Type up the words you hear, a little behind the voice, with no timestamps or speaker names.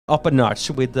up a notch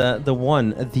with the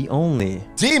one, the only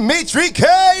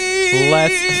Dimitri-K!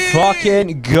 Let's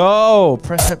fucking go!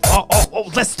 Press it.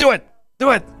 Oh, let's do it!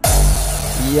 Do it!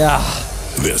 Yeah.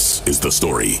 This is the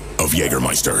story of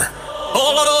Jägermeister.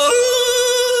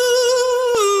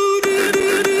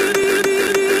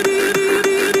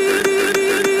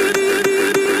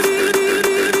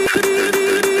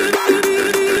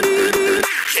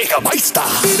 Jägermeister!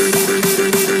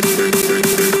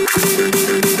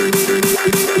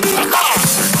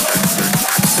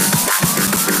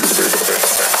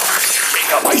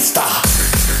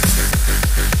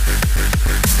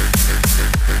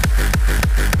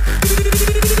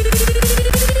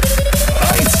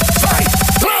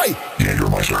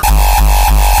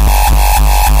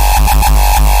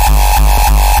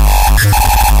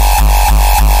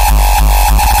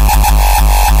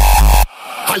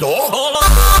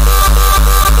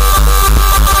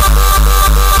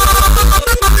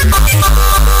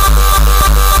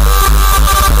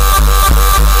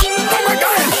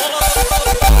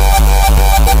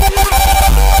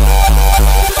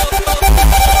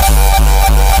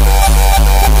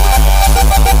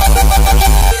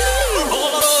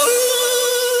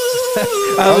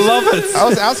 I love it. I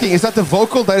was asking, is that the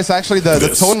vocal that is actually the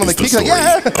tone on the kick? Like,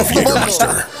 yeah, that's the vocal.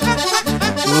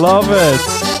 Love it.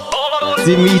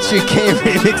 Dimitri-K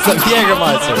remix of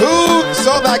Jägermeister. Who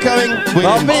saw that coming?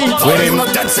 Not me. I'm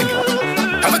not dancing.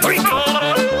 Have a drink.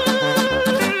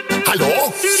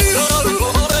 Hello?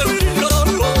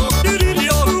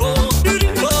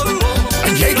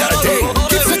 Ein Jäger, day.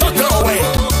 Keeps the doctor away.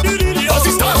 Was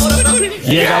ist das?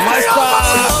 Jägermeister.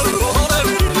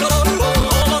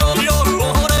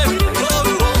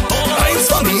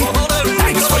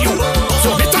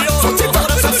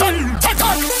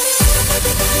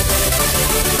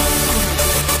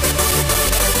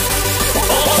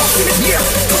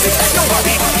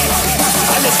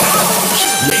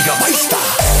 Jägermeister!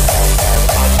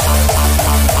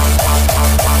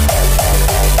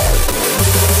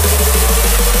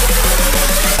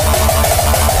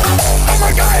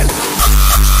 Hammergeil!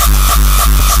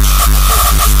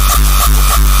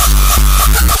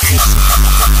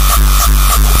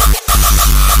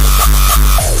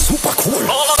 Super cool!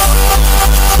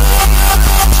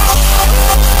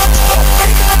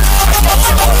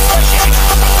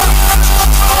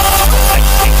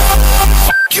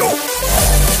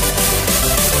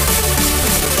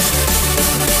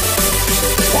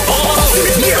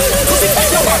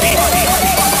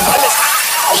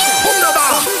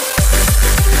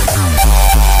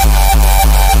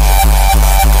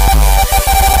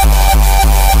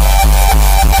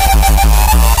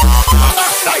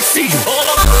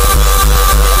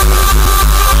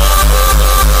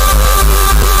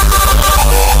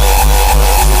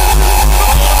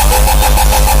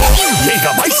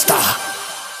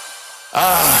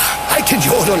 I can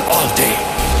yodel all day.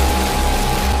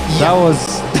 That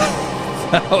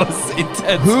was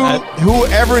intense. Who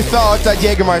ever thought that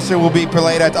Jägermeister will be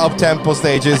played at up-tempo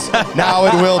stages? Now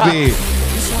it will be.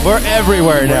 We're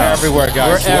everywhere now. We're everywhere,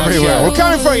 guys. We're everywhere. We're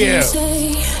coming for you.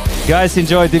 Guys,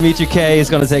 enjoy. Dimitri-K is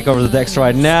going to take over the decks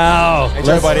right now.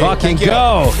 Enjoy, Let's buddy. fucking Thank you.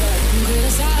 go.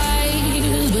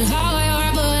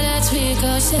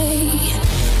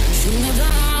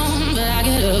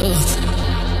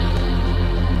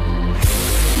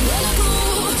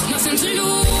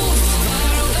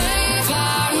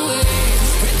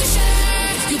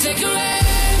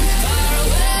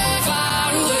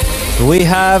 We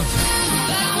have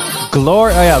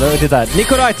Glory. Oh yeah, they did that.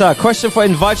 Nikolajta, question for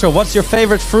Invitro. What's your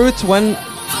favorite fruit? When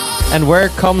and where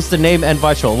comes the name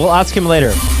Invitro? We'll ask him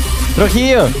later.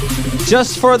 Trujillo,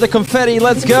 just for the confetti,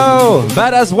 let's go.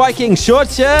 Badass Viking,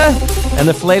 shortje. And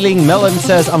the flailing melon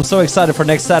says, I'm so excited for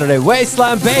next Saturday.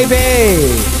 Wasteland,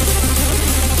 baby.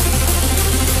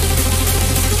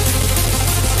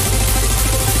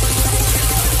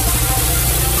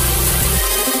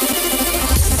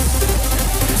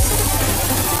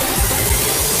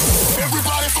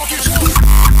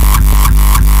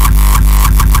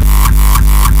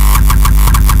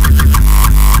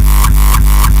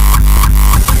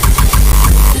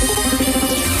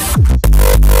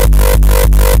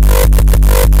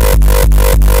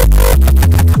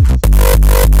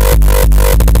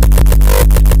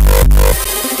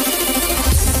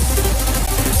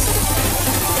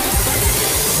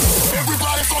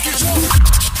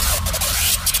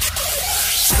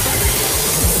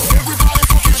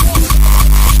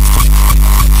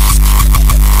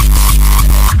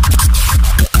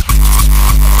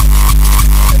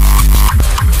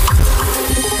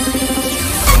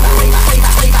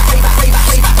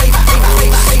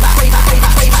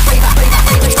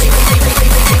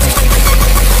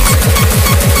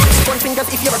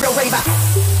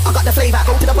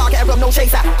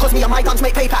 Cause me and my guns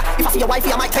make paper. If I see a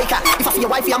wifey, I might take her. If I see a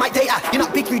wifey, I might date her. You're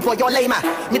not big rude boy, you're lamer.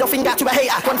 Middle finger to a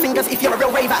hater. One fingers if you're a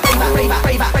real raver.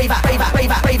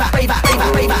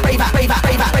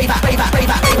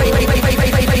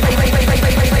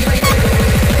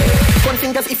 One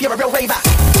fingers if you're a real raver.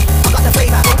 I got the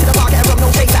flavor. Go to the bar, get a rum,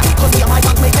 no chaser. Cause me and my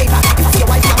guns make paper. If I see a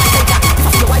wifey, I might take her. If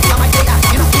I see a wifey, I might date her.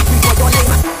 You're not big rude boy, you're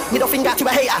lamer. Middle finger to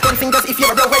a hater. One fingers if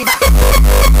you're a real raver.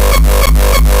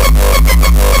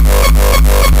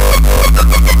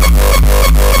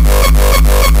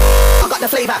 I got the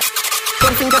flavor.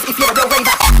 One fingers if you're a real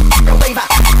raver. Real raver.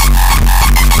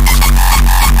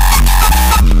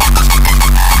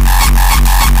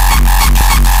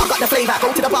 I got the flavor.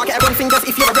 Go to the bar, get a run fingers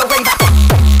if you're a real raver.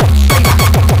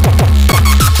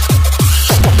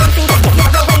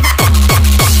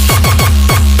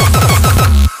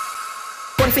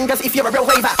 One fingers if you're a real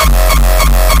raver.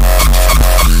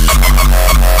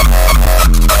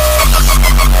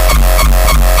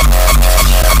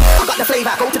 I got the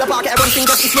flavor. Go to the bar, get a run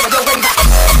fingers if you're a real raver.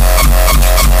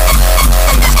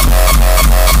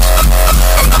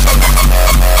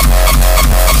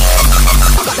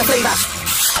 I got the flavor.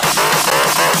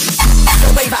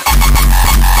 Real raver.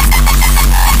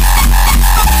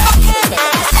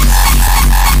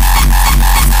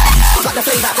 I got the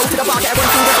flavor. Go to the bar, get a run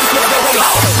fingers if you're a real raver.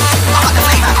 I got the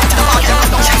flavor. Go to the bar, get a run,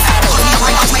 don't chase her. Me and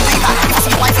my guns make paper. If I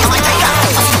see a wifey, I might date her.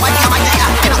 If I see a wifey, I might date her.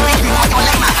 You're not big, you're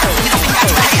lamer. Middle finger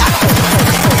to a hater.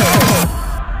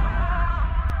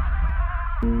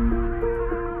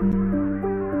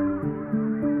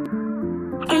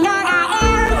 And all I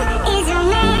am is a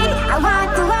man. I walk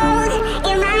the road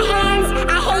in my hands.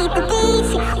 I hate the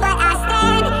beach, but I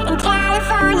stand in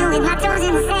California with my toes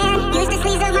in the sand. Use the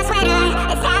sleeves of my sweater.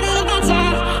 Let's have an adventure.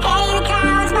 Head in the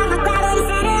clouds, but my gravity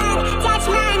center. Touch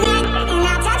my neck and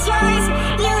I'll touch yours.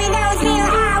 You and those little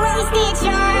high-waisted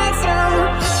shorts. So,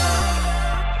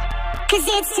 'cause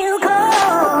it's too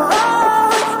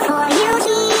cold for you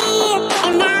here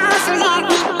and now, so let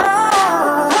me go.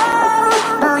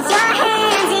 Both your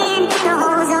hands in the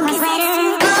holes of my sweater.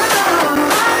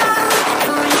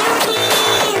 For you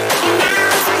here and now,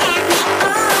 so let me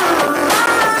go.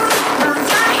 Both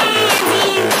your hands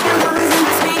in the holes of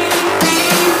my sweater.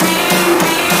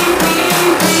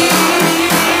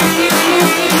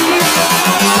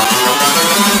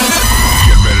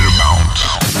 Get ready to bounce.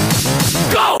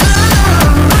 Go!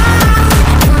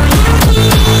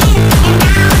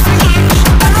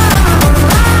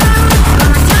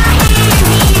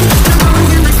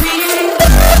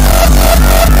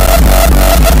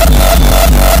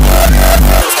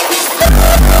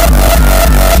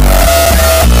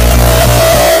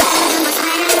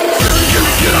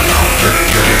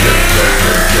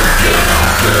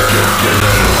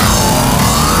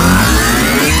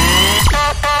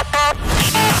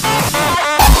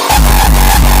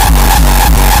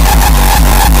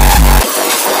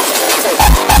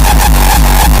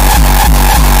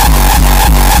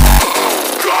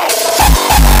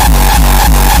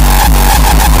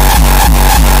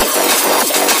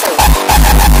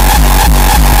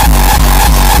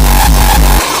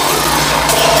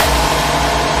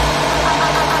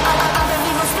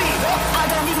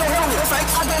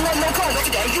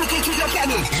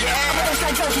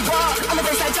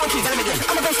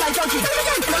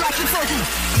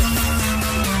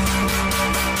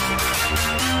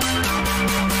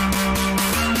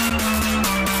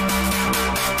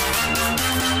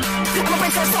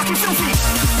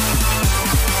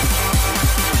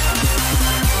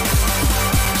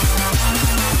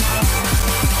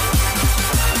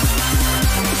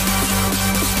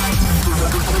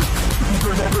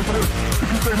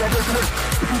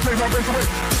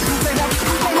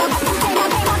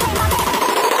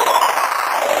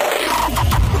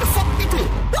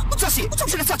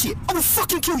 I will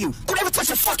fucking kill you. Don't ever touch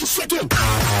your fucking shit again.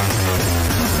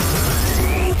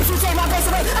 If you take my face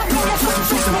away, I'll blow your fucking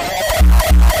face away.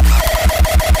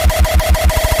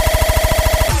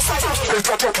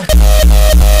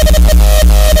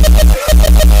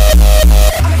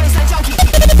 I'm a baseline junkie.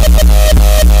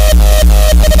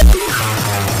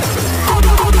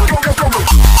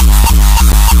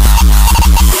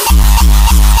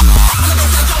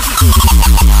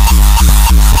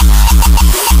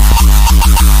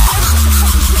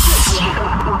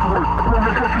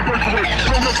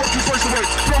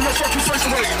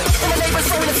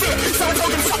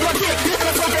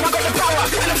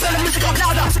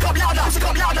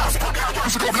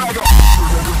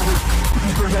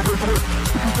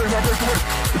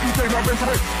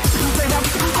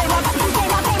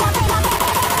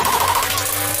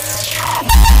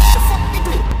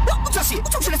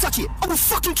 touch it, I will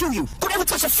fucking kill you. Don't ever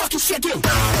touch a fucking shit again.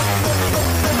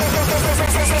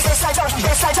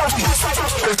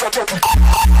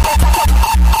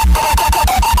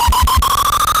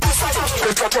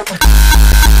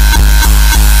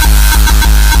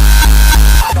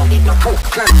 I don't need no coke.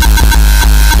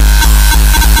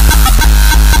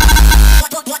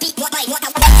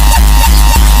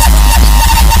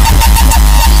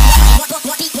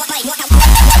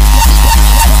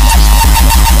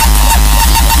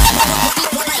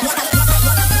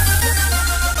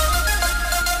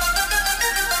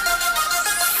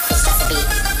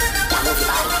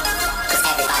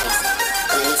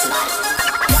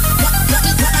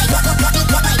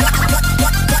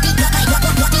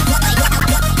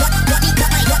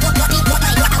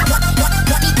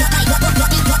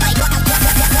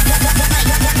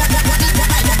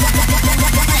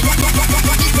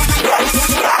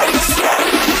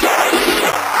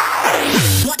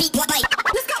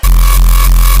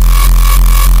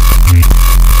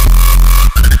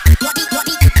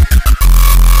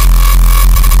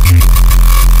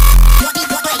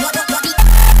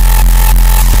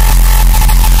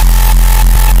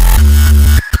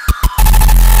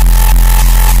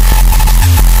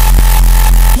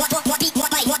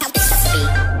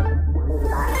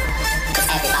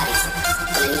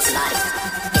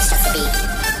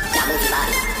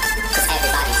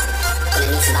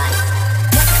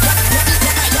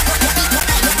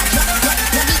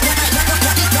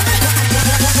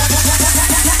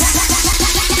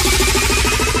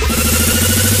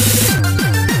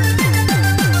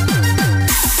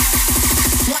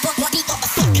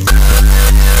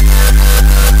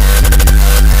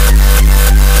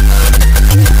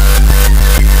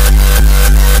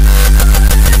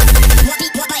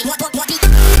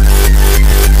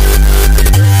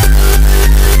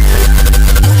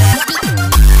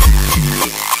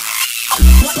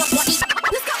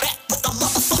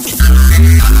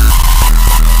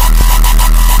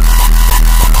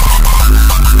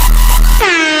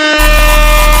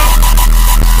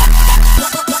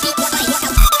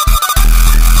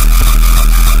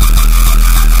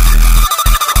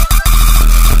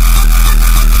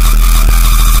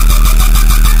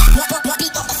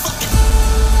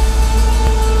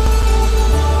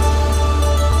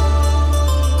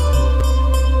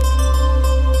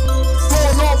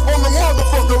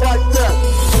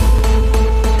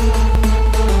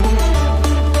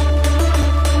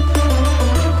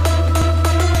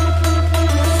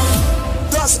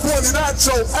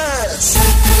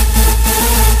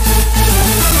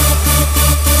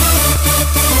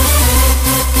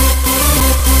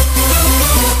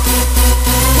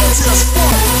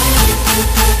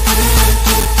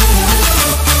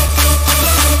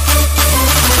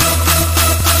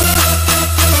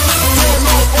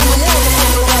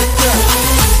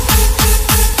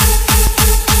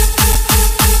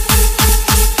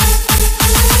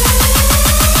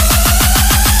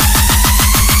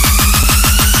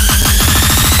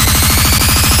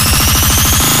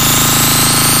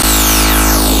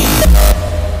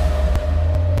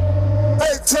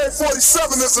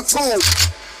 Is a tool.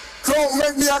 Don't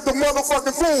make me act a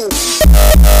motherfucking fool.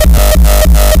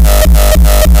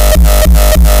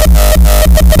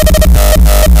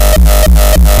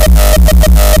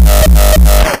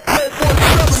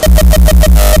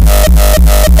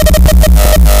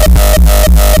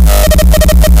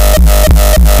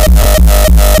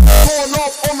 Going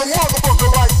off on the motherfucker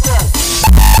like that.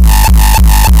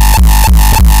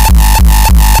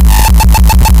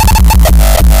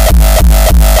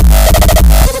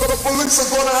 Police are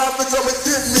gonna have to come and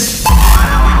get me.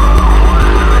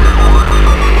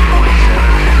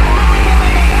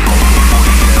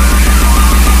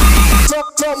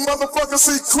 Tough motherfucker,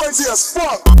 see crazy as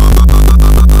fuck.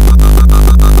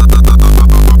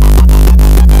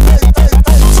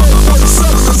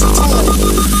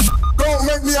 Don't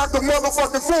make me act a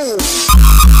motherfucking fool.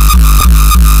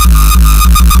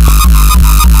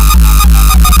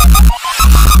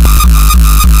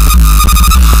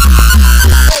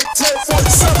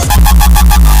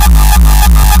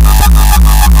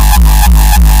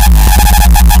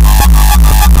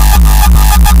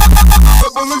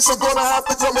 Police are gonna have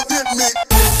to come and get me.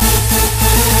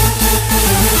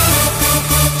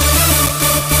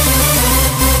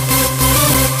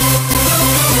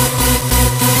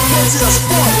 Crazy as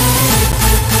fuck.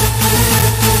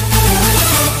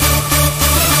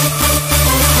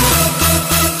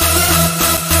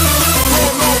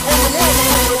 Going off on the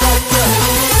motherfucker like that.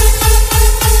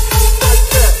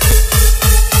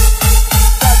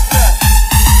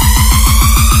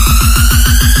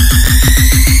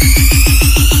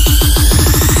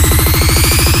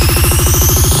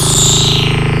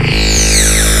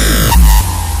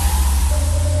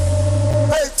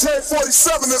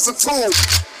 AK-47 is a tool.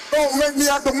 Don't make me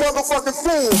act a motherfucking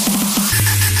fool.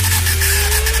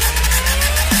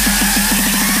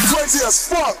 Crazy as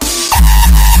fuck.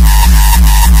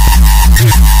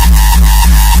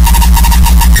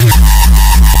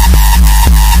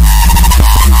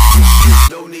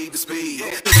 No need to speed.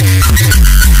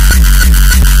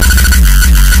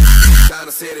 Trying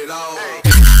to set it all.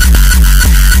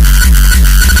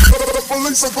 The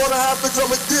police are gonna have to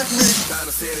come and get me. Trying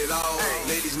to set it all.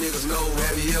 Ladies, niggas know.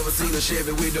 Have you ever seen a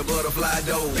Chevy with the butterfly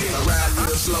door? I ride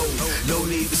real slow. No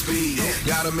need to speed.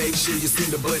 Gotta make sure you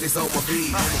see the buttons on my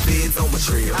feet. Feds on my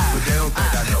trail, but they don't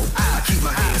think I know. I keep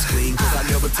my hands clean, cause I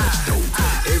never touch dope.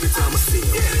 Every time I see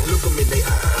them, look them in their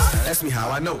eyes. Ask me how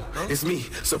I know. It's me.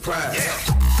 Surprise.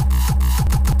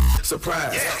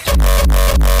 Surprise.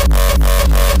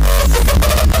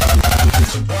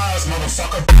 Surprise,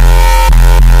 motherfucker.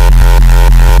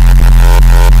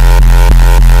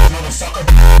 Motherfucker.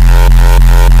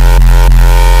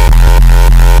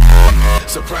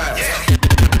 Surprise.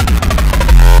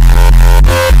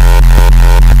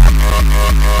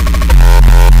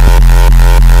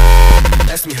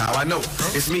 Ask me how I know.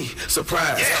 It's me.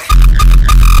 Surprise.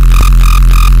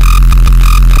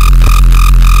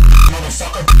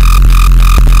 Motherfucker.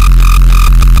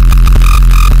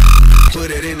 Put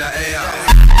it in the air.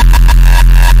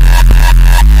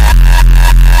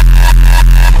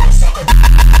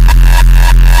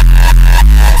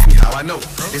 Ask me how I know.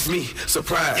 It's me.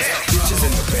 Surprise. Bitches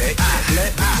in the back.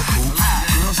 Black in the coupe.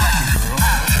 Girls like it, girl.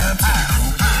 Time to the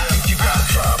coupe. If you got a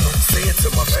problem, say it to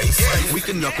my face. We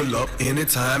can knuckle up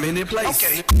anytime, any place.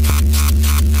 Okay.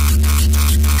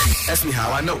 Ask me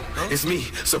how I know. It's me.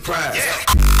 Surprise. Yeah.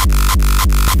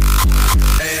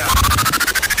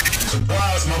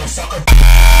 Surprise, motherfucker.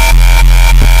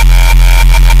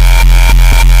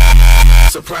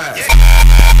 Surprise.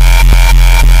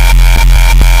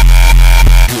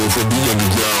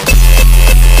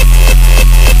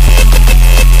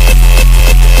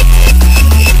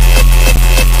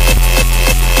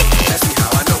 Ask me how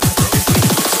I know. It's me.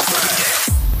 Surprise.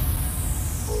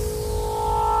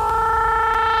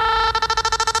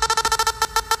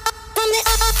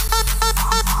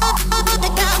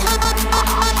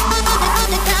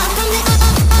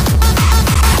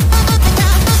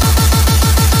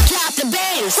 Drop the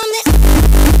bass.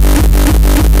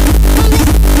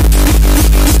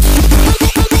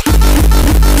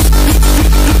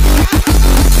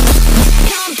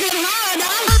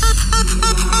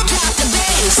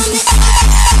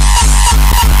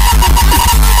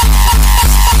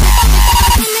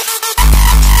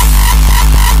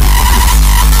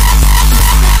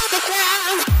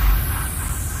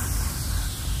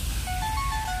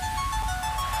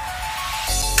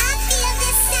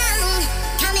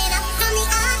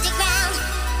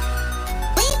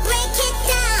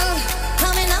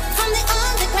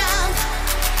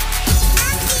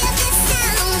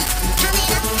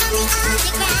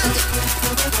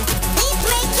 We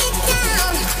break it down.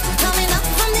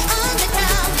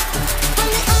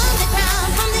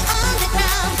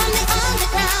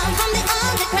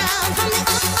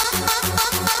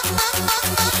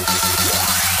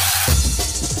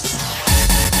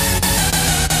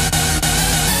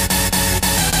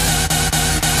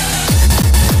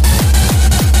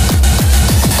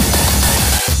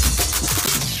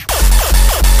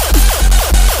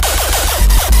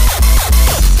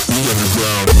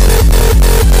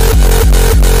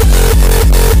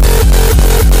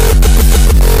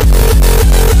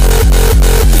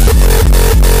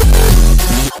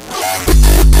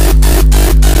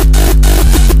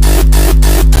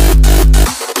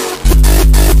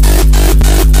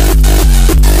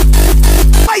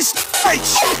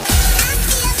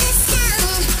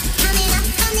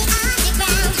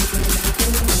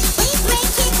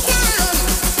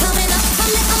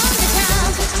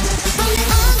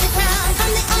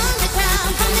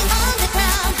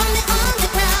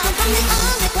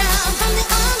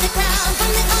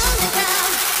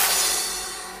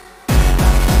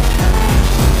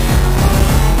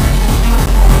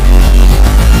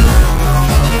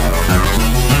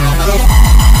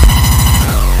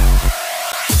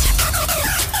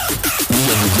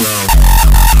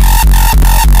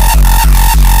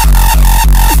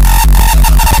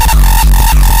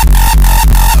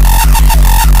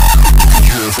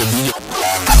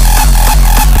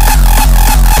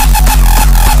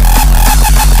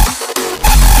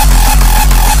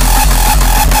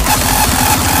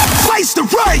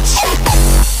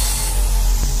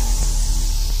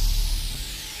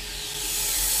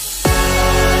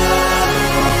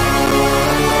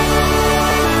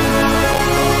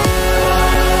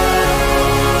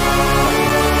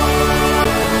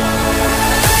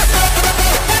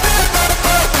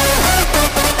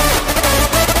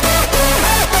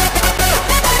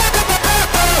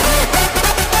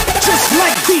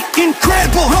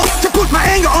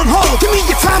 anger on hold. Give me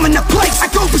your time and the place. I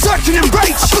go berserk and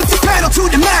embrace. Put the pedal to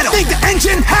the metal. Think the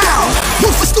engine howl.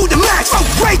 Ruthless through the max.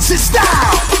 Outrageous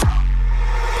style.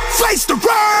 Face the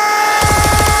road.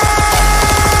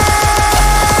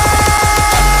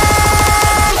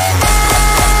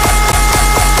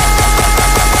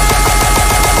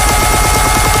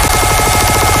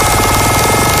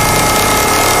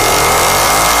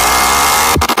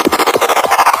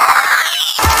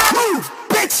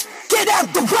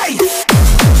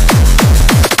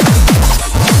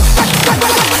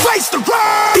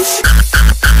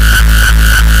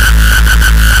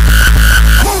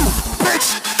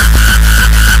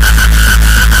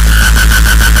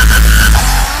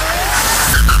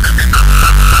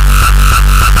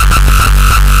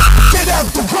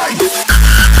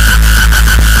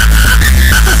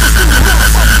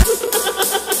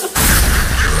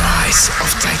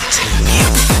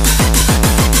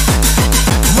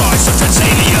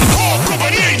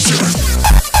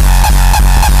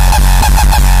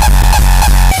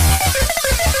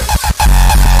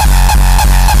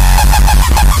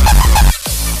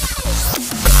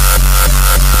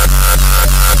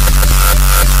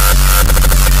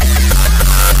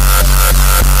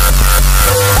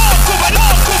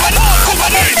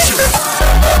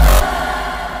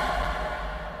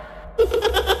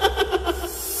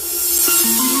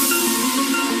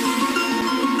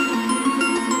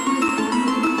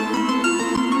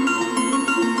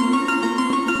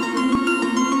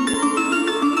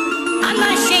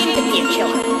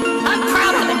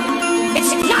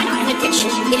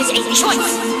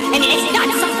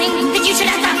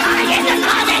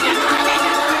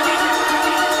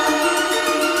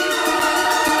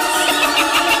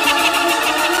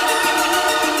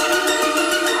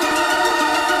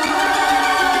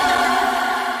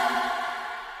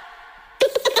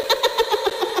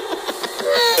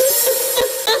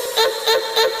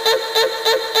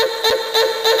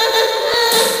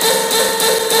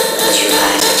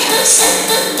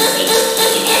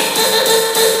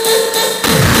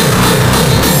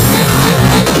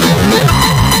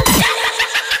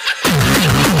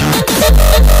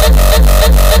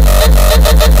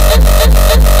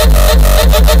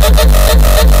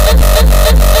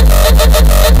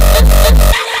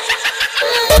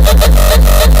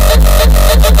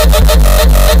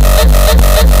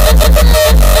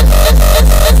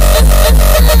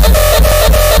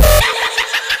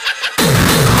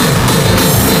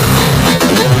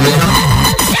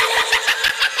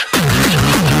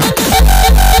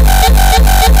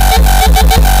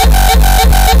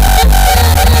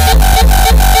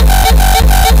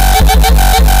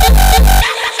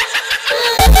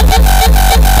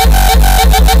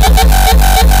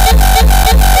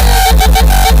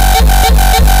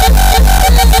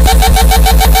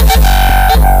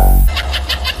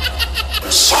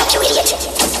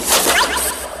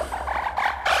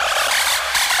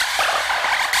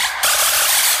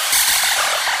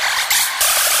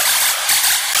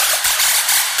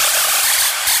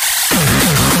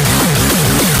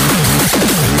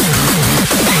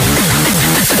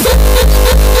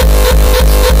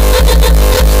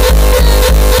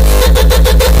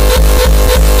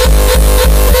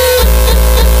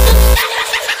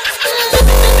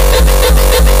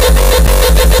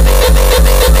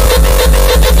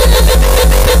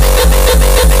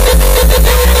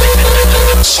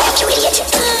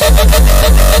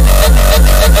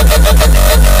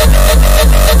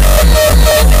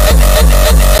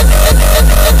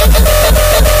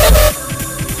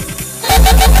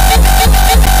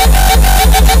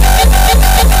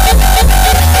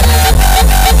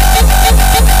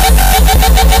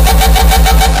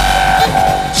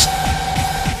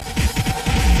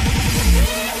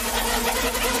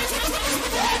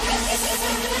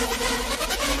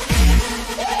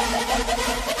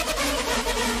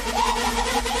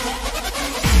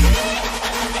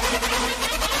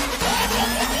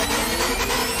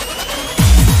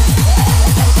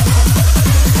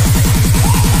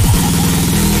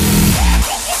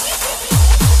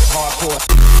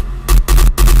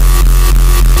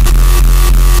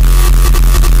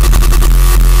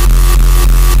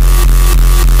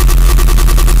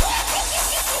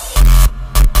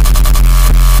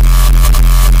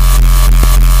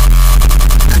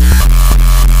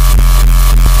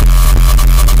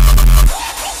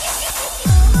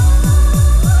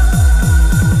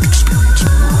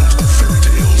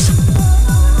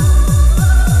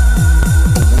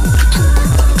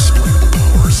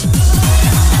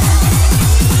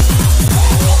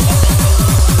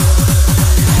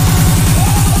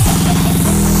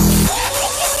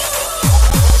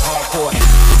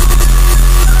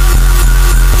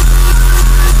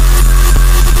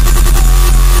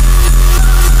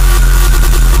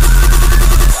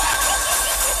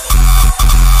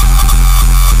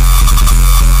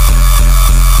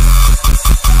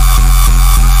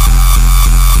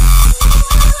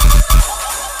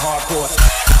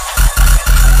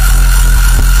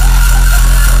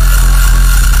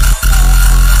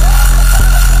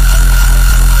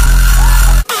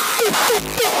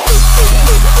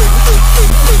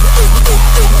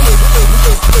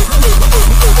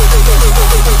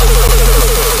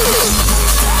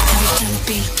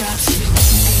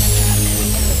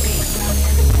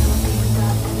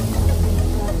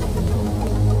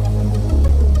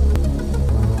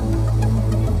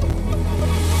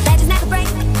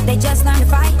 just learn to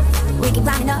fight. We keep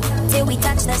climbing up till we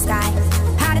touch the sky.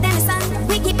 Hotter than the sun,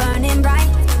 we keep burning bright.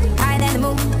 Higher than the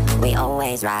moon, we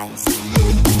always rise.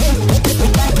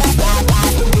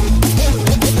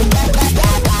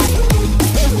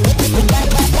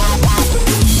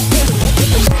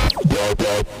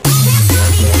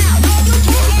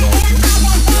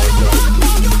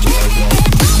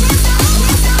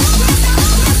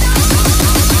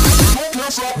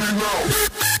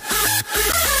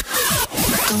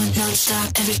 Going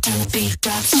non-stop every time the beat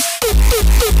drops.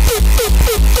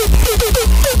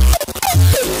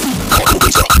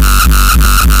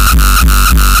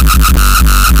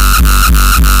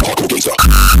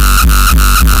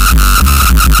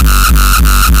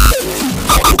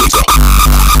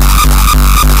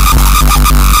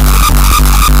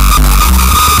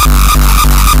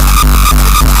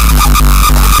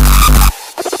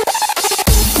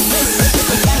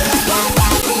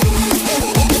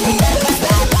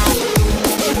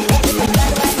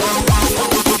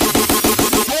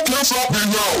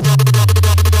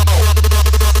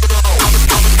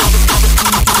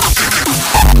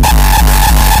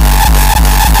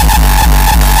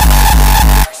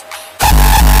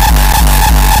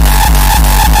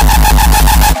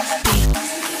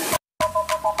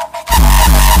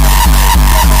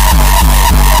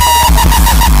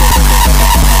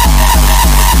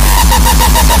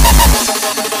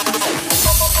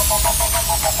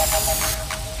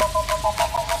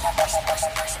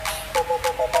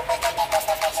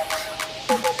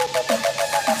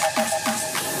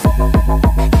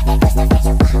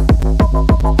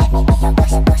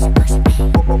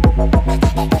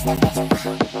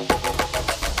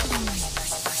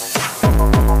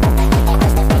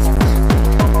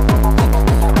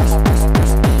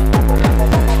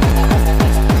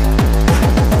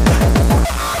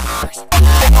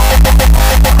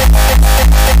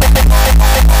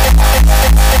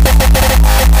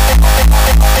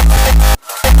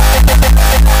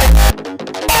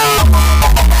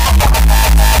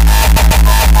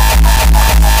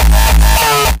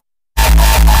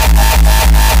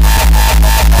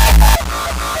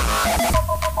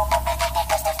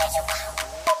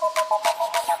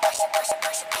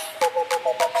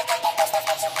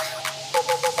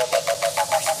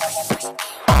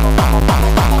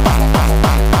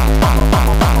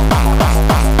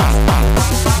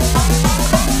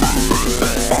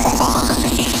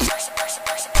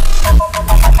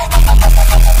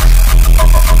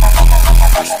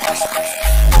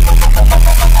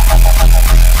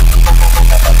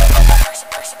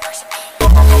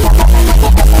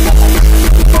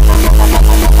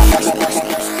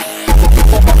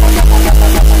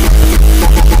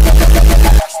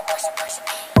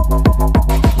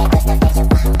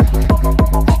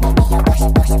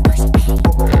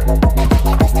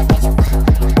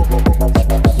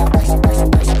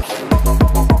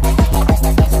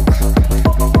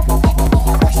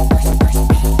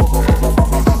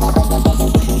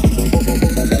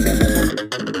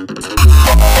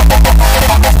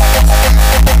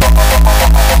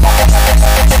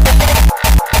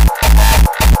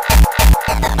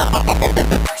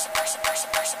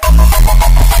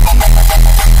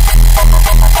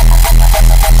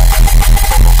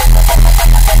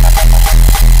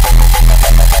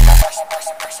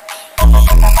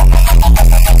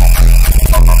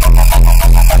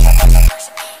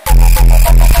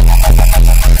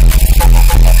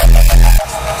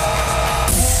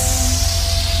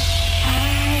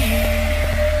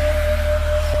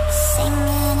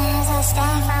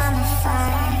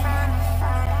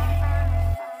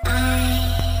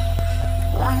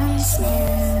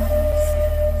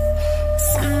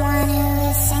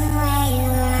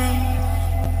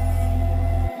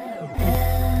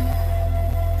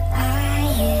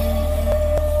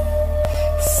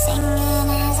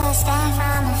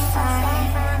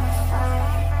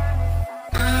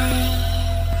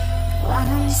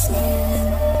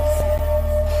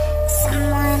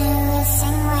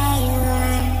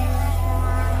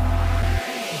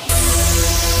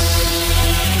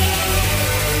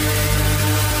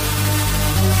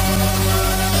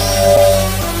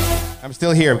 I'm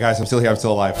still here, guys. I'm still here. I'm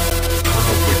still alive. Turn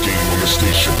up the game on the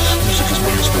station. Music is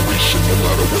my inspiration. No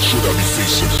matter what should I be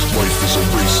facing. Life is a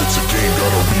race, it's a game.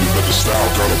 Gotta reinvent the style.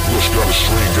 Gotta push, gotta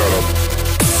strain, gotta.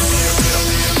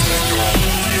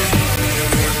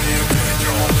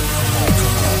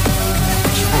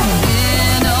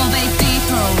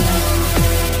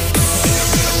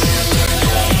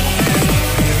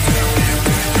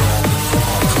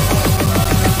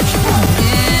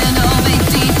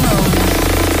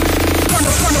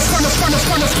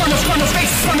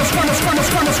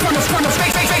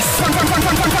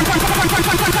 Run,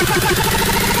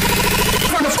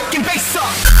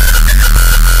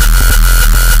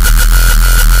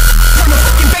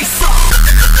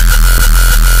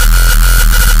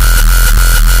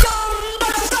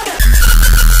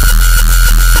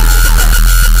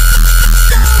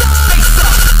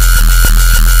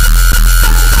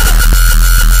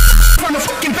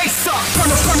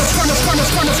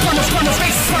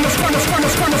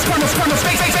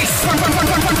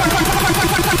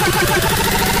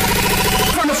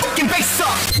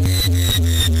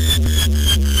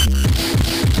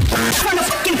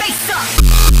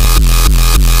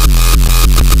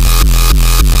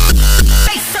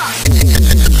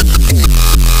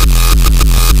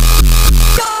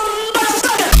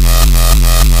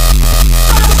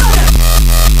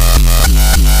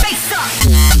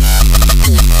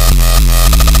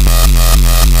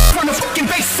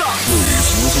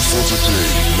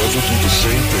 never do the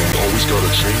same thing. Always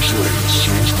gotta change lanes,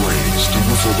 change brains. Do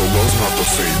it for the love, not the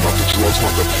fame, not the drugs,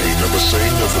 not the pain. Never say,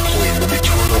 never claim. When we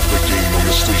turn up the game on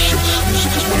the station,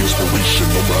 music is my inspiration.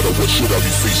 No matter what should I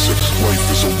be facing, life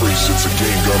is a race, it's a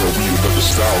game. Gotta reinvent the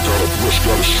style, gotta brush,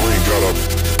 gotta strain, gotta.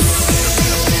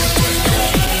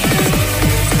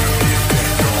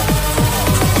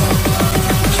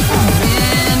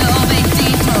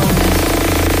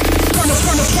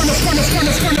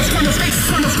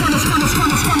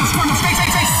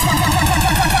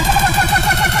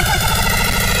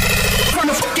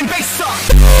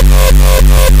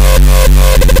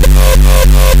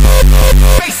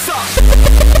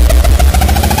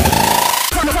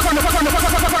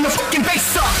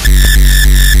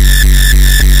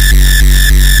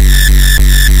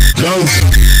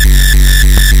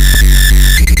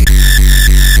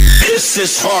 This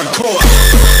is hardcore.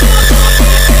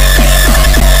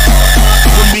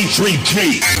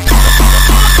 Dimitri-K.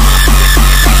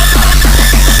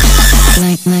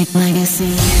 Like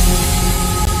legacy.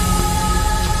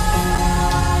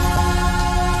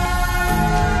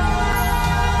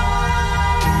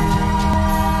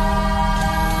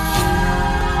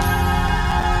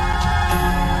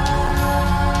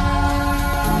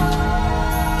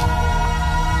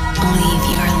 Leave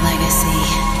your legacy.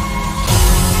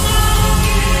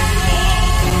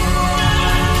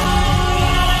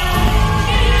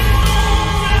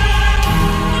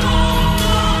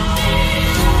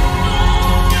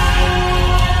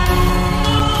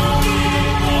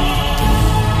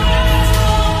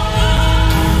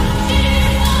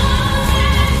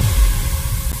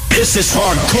 This is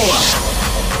hardcore.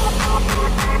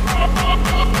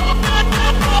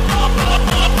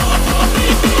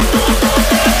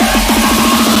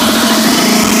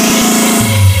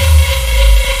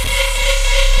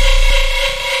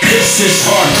 This is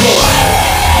hardcore.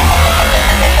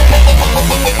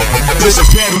 This is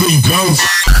Academy Guns.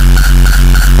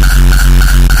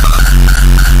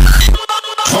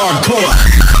 Hardcore.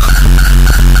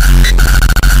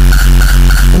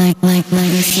 Like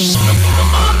legacy.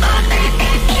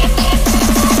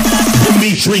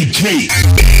 Dimitri-K.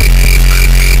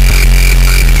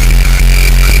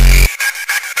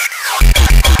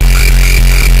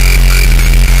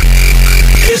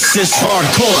 This is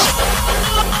hardcore.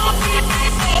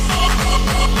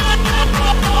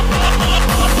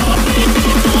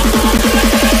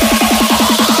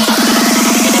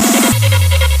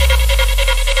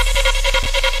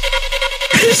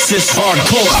 This is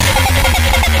hardcore.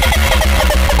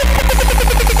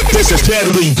 This is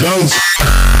Academy Guns.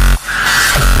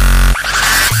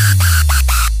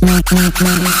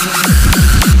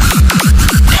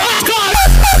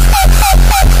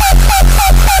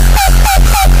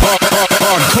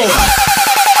 Hardcore.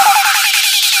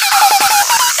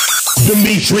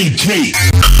 Dimitri-K.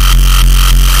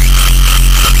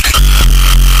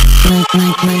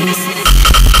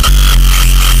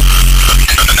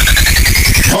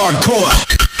 Hardcore.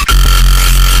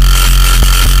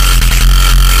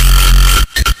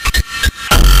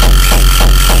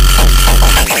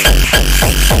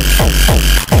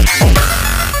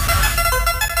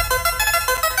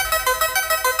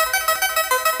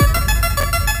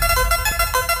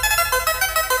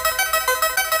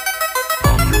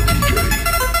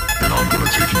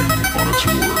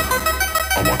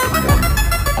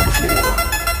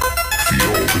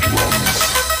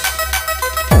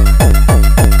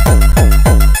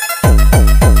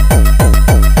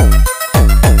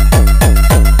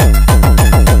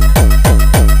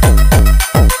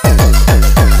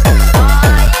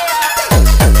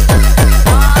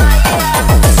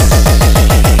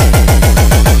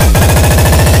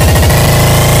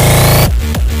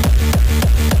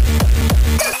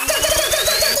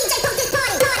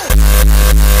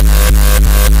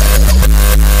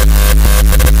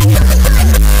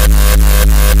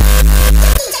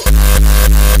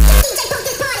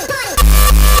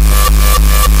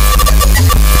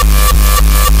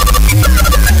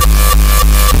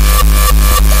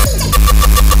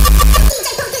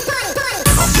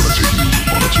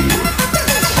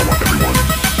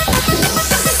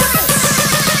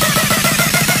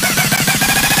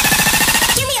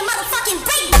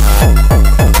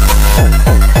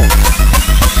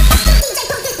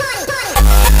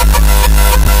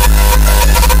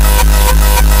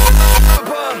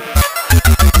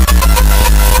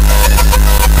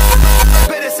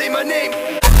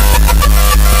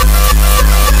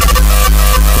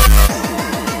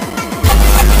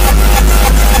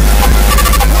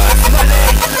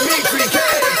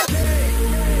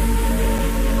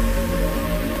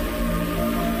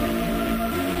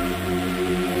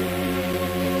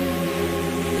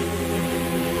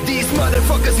 These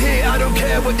motherfuckers here, I don't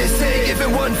care what they say.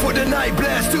 Giving one for the night,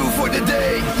 blast two for the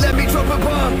day. Let me drop a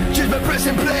bomb, just by press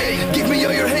and play. Give me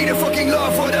all your hate and fucking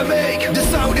love what I make. The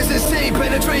sound is insane,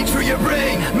 penetrate through your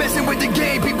brain. Messing with the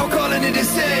game, people calling it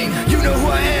insane. You know who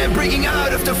I am, breaking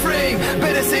out of the frame.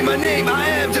 Better say my name, I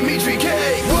am Dimitri-K.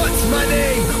 What's my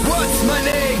name? What's my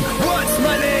name? What's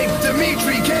my name?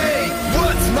 Dimitri-K.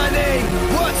 What's my name?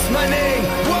 What's my name?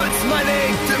 What's my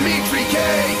name? Dimitri-K.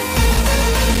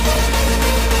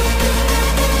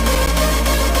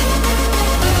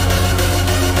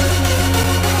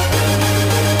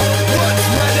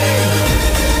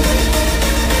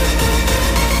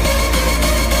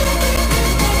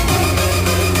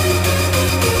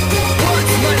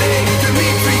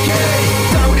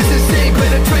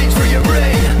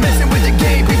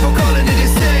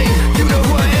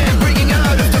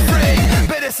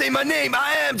 Say my name,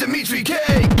 I am Dimitri-K.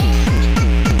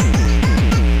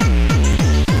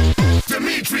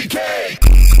 Dimitri-K.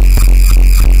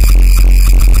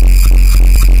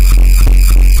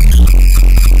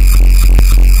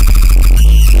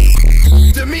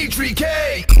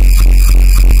 Dimitri-K.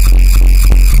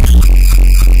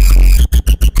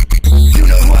 You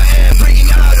know who I am, breaking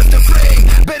out of the frame.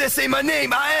 Better say my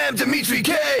name, I am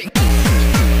Dimitri-K.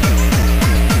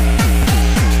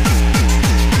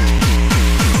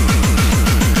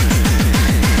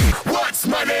 What's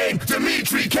my name?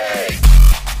 Dimitri-K.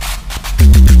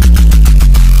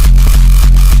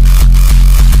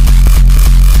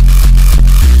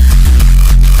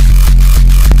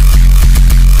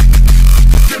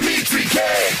 Dimitri-K.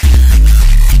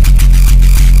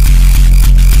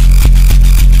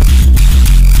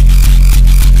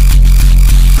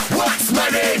 What's my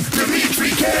name?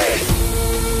 Dimitri-K.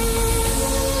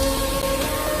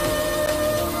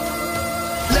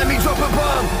 Let me drop a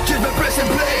bomb, just by press and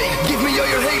play. Give me all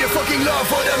your hate and fucking love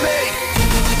for the mate.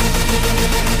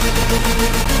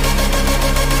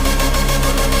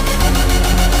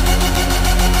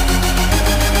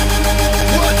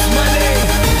 What's my name?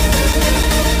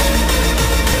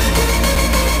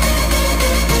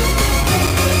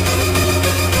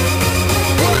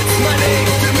 What's my name?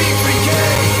 Dimitri-K.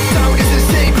 Sound is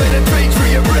insane, penetrate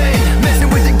through your brain. Messing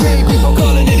with the game, people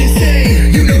calling it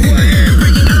insane. You know who I am,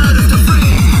 breaking out of the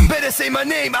frame. Better say my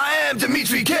name, I am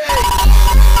Dimitri-K.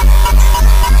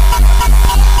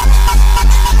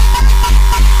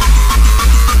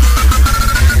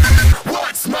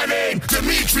 What's my name?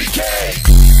 Dimitri-K.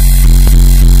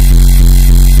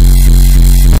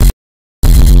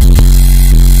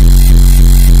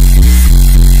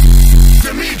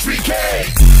 Dimitri-K.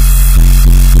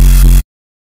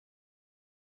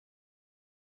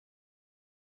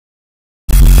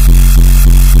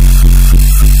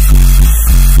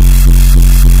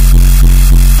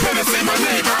 Better say my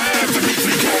name, I am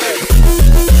Dimitri-K.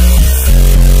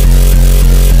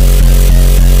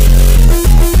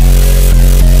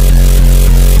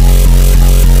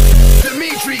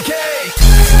 Dimitri-K.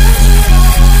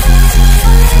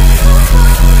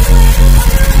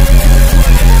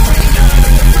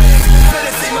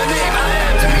 Better say my name, I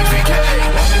am Dimitri-K.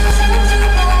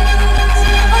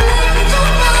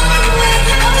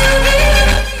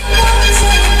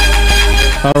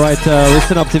 All right,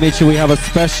 listen up, Dimitri. We have a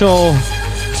special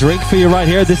drink for you right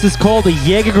here. This is called a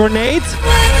Jaeger grenade.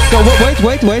 So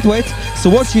wait. So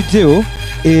what you do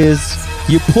is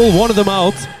you pull one of them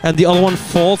out, and the other one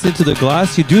falls into the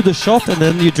glass. You do the shot, and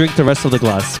then you drink the rest of the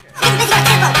glass.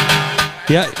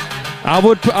 Yeah, I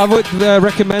would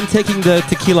recommend taking the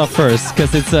tequila first,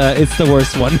 because it's the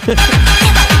worst one. Pull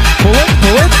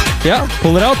it. Yeah,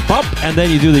 pull it out, pop, and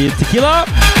then you do the tequila,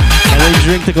 and then you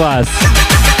drink the glass.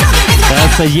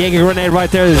 That's a Jaeger grenade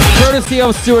right there. This is courtesy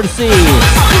of Stuart C.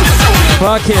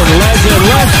 Fucking legend.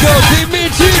 Let's go,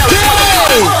 Dimitri-K!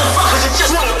 Motherfuckers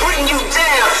just wanna bring you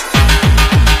down.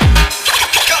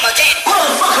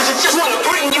 Motherfuckers just wanna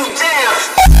bring you down.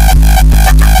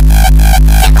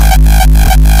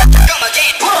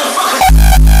 Motherfuckers.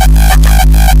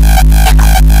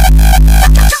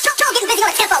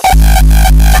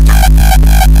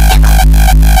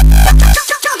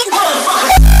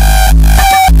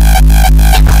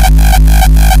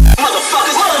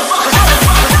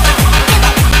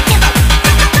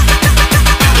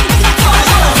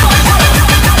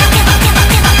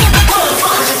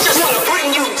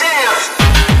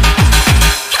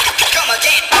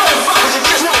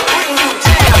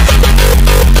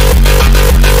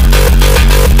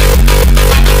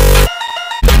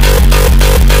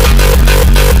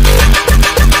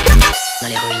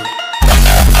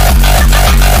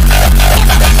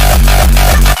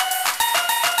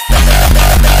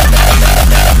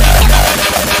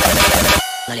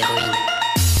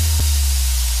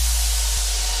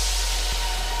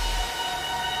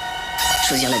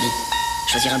 Choisir la vie,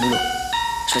 choisir un boulot,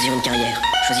 choisir une carrière,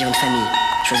 choisir une famille,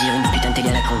 choisir une putain de télé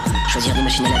à la con, choisir des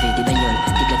machines à laver, des bagnoles,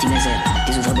 des platines laser,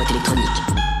 des ouvre-boîtes électroniques,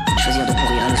 choisir de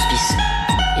pourrir à l'hospice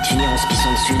et de finir en se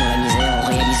pissant dessus dans la misère en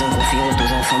réalisant qu'on fait honte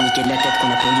aux enfants niqués de la tête qu'on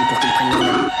a pondu pour qu'ils prennent leur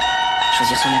vie.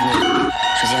 Choisir son avenir,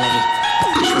 choisir la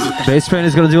vie. Bass Train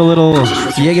is going to do a little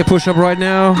Jaeger push-up right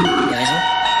now.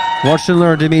 Watch and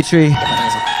learn, Dimitri.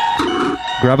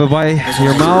 Grab it by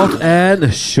your mouth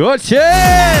and shoot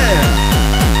it!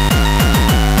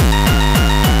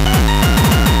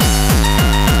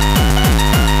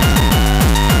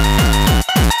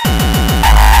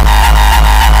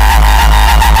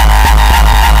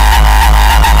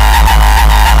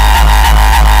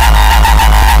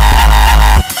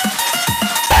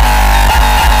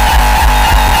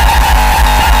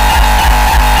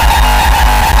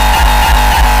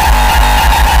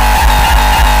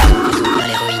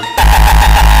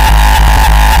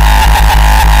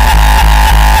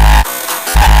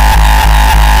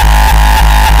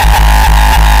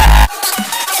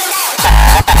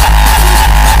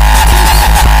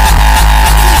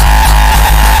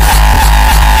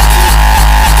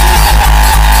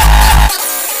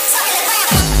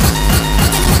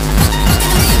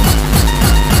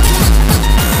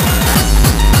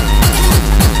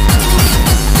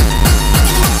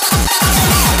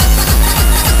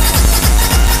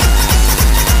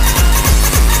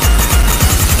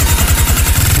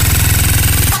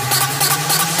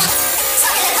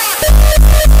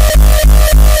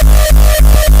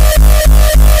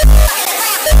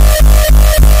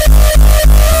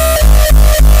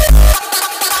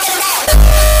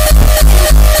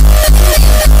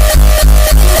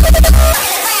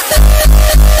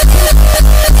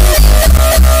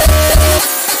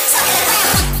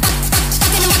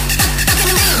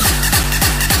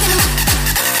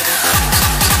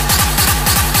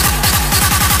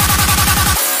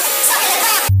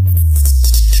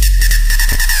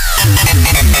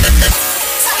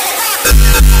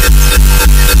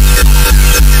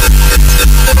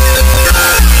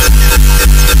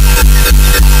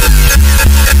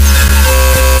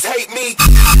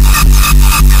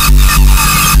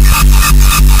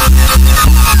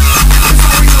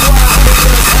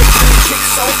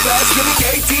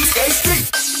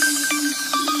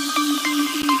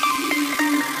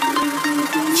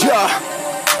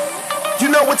 You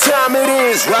know what time it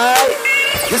is, right?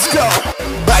 Let's go.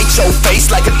 Bite your face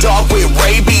like a dog with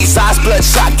rabies. Eyes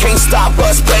bloodshot, can't stop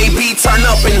us, baby. Turn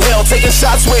up in hell, taking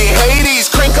shots with Hades.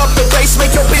 Crank up the bass,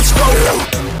 make your bitch go.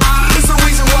 It's the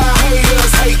reason why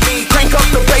haters hate me. Crank up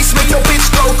the bass, make your bitch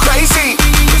go crazy.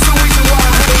 It's the reason why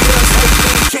haters hate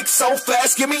me. Kick so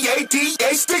fast, give me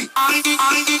ADHD.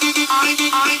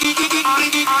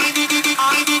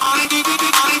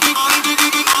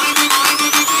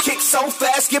 Kick so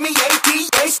fast, give me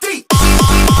ADHD.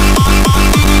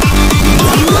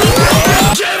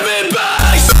 Give me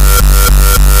bass.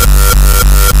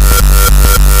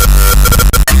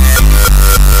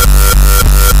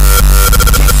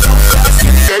 Kick so fast,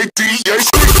 give me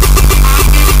ADHD.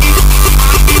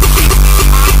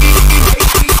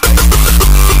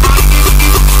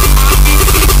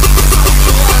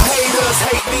 Haters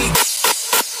hate me.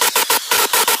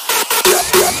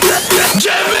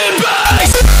 Give me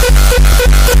bass.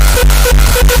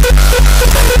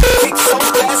 Kick so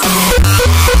fast.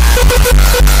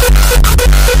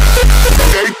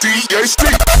 ADHD.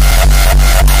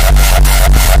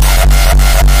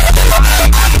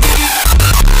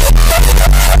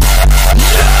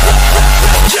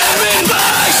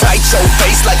 Bite your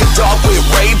face like a dog with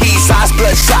rabies. Eyes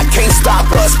bloodshot, can't stop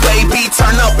us, baby.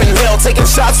 Turn up in hell, taking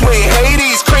shots with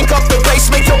Hades. Crank up the bass,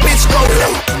 make your bitch go.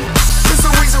 It's the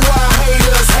reason why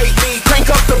haters hate me. Crank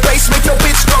up the bass, make your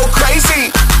bitch go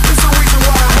crazy. It's the reason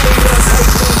why haters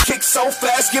hate me. Kick so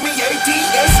fast, give me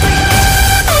ADHD.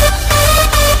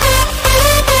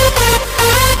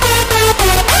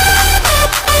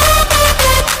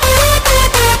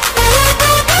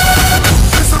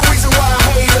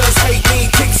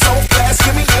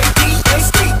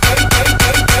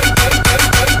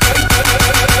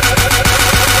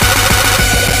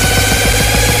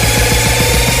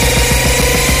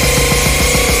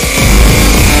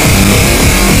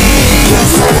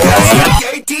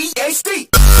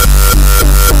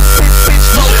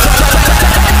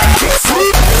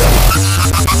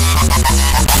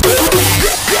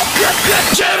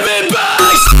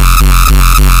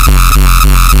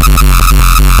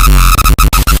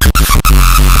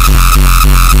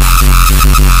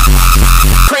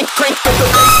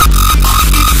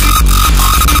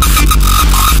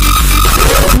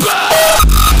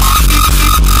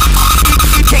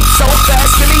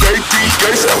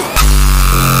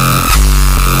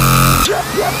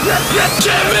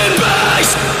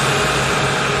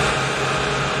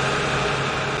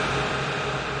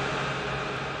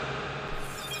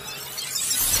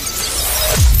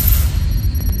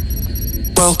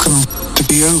 Welcome to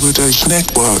the Overdose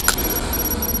Network.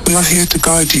 We are here to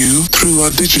guide you through our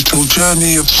digital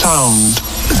journey of sound.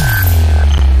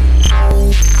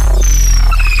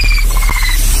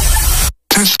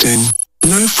 Testing.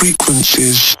 No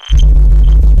frequencies.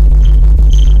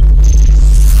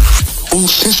 All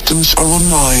systems are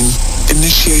online.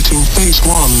 Initiating phase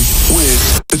 1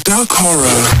 with the dark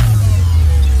horror.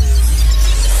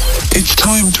 It's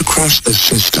time to crash the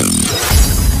system.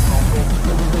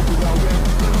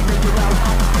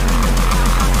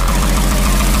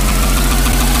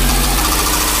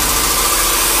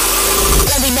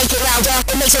 When we make it louder,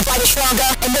 it makes it brighter, stronger,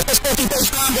 and make us both be both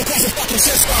strong across the fucking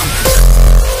system.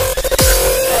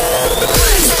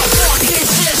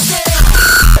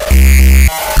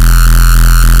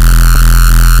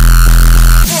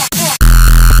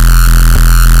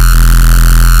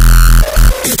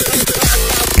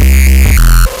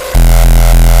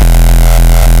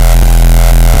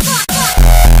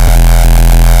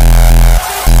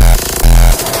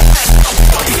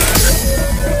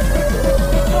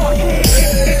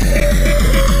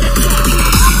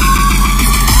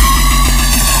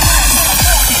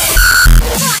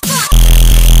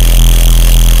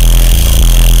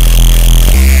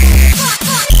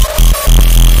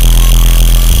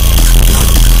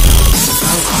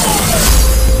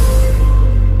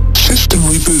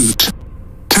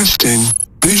 Testing.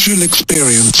 Visual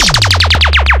experience.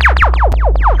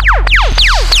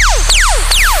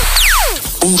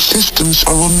 All systems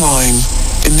are online.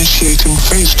 Initiating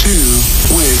phase 2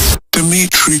 with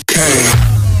Dimitri-K.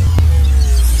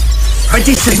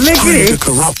 It's time to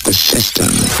corrupt the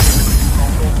system.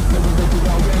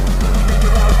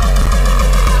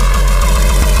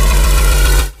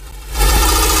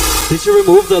 Did you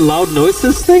remove the loud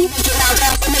noises thing?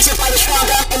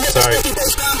 Sorry.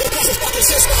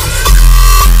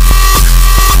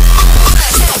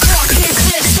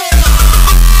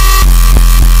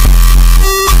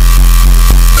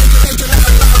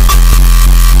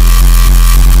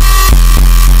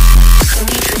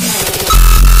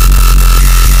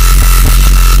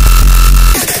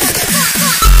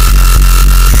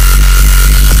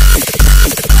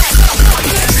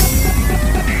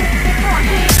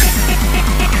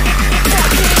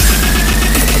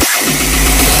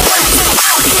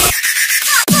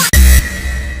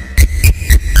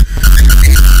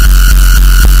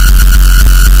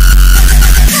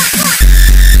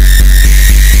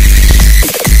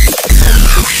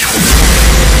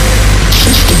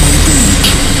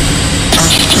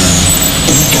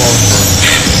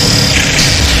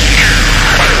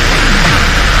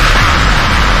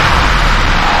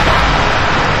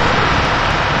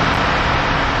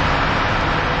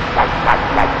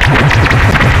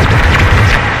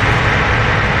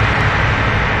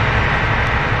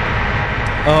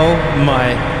 Oh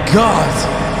my God!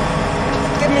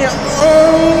 Give me a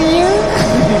oh yeah,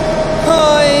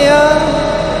 oh yeah,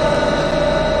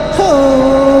 oh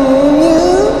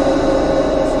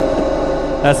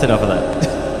yeah. That's enough of that.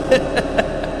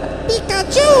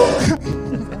 Pikachu.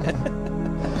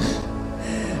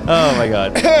 Oh my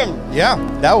God! Yeah,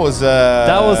 that was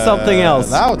something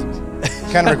else. Loud.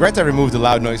 Kind of regret I removed the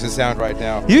loud noises sound right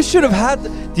now. You should have had.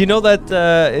 Do you know that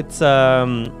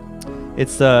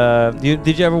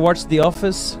did you ever watch The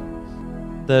Office?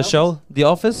 The show, The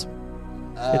Office.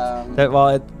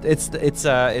 It's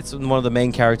one of the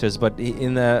main characters, but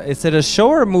is it a show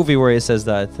or a movie where he says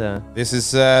that? This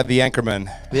is the Anchorman.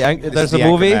 There's a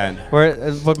movie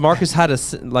where but Marcus had a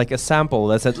sample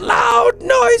that said loud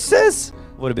noises.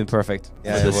 Would have been perfect.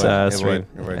 Yeah, for this stream.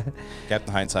 It would.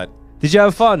 Captain Hindsight. Did you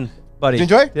have fun, buddy? Did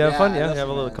you enjoy? Did you have fun? Yeah, you have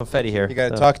a little confetti here. You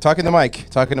gotta talk in the mic.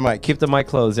 Talk in the mic. Keep the mic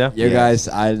closed, yeah? You guys,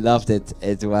 I loved it.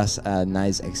 It was a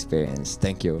nice experience.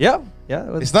 Thank you. Yeah,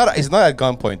 yeah. It's not at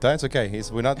gunpoint, huh? It's okay.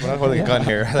 We're not holding a gun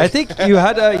here. I think you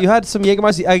had some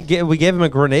Jägermeister. We gave him a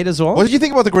grenade as well. What did you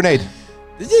think about the grenade?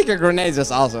 The Jäger grenade is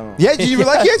awesome. Yeah, you were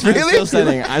like it, really? I'm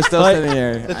still sitting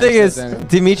here. The thing is,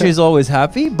 Dimitri is always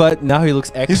happy, but now he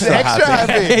looks extra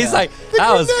happy. He's like,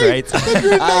 that was great.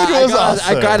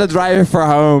 I got a driver for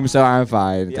home, so I'm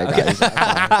fine.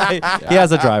 Yeah. He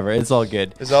has a driver. It's all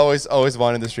good. There's always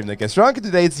one in the stream that gets drunk.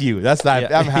 Today it's you.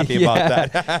 I'm happy about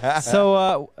that.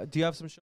 So, do you have some?